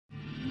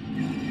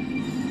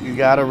you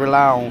gotta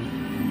rely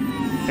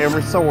on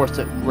every source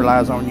that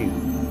relies on you.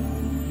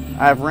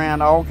 I've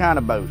ran all kind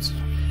of boats,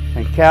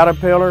 and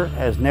Caterpillar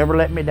has never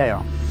let me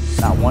down,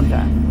 not one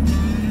time.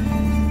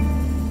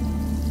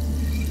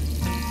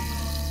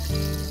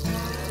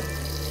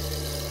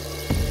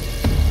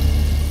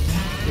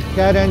 The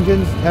Cat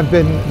engines have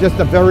been just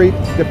a very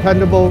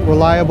dependable,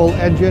 reliable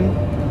engine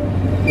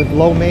with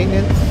low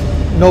maintenance,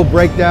 no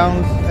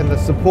breakdowns, and the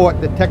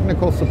support, the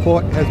technical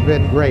support has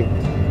been great.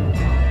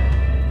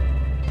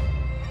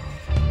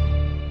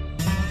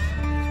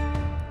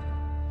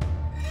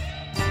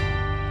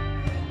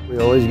 We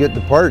always get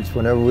the parts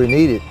whenever we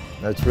need it.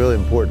 That's really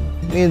important.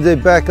 It means they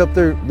back up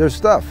their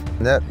stuff.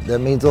 And that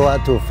means a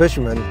lot to a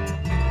fisherman.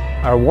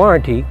 Our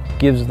warranty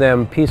gives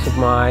them peace of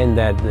mind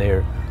that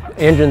their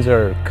engines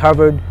are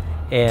covered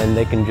and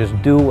they can just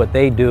do what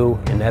they do,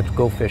 and that's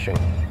go fishing.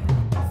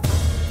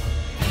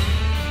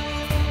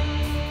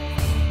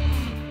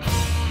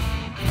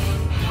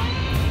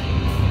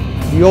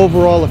 The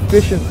overall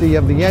efficiency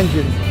of the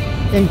engines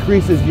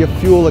increases your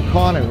fuel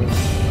economy.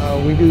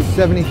 We do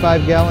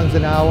 75 gallons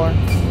an hour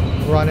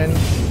running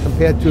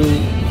compared to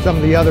some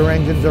of the other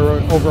engines that are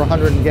over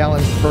 100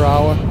 gallons per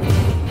hour.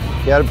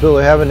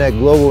 Caterpillar having that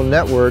global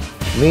network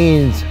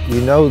means you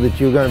know that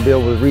you're going to be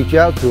able to reach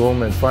out to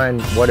them and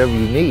find whatever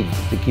you need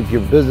to keep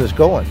your business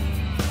going.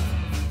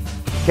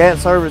 Cat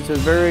service is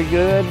very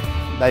good.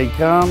 They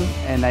come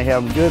and they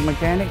have good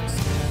mechanics.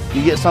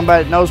 You get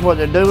somebody that knows what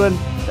they're doing,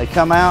 they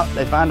come out,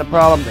 they find the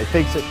problem, they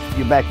fix it,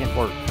 you're back in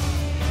work.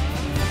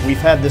 We've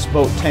had this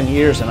boat 10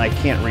 years and I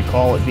can't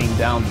recall it being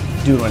down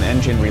due to an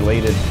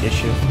engine-related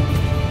issue.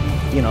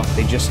 You know,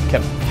 they just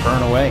kept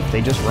purring away.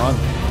 They just run.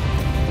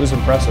 It was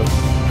impressive.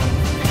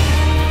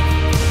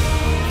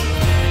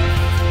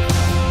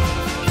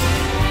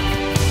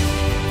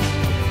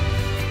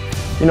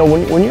 You know,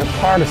 when you're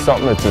part of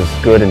something that's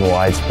as good and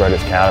widespread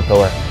as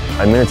Caterpillar,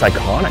 I mean, it's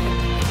iconic.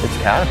 It's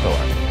Caterpillar.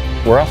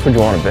 Where else would you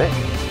want to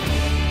be?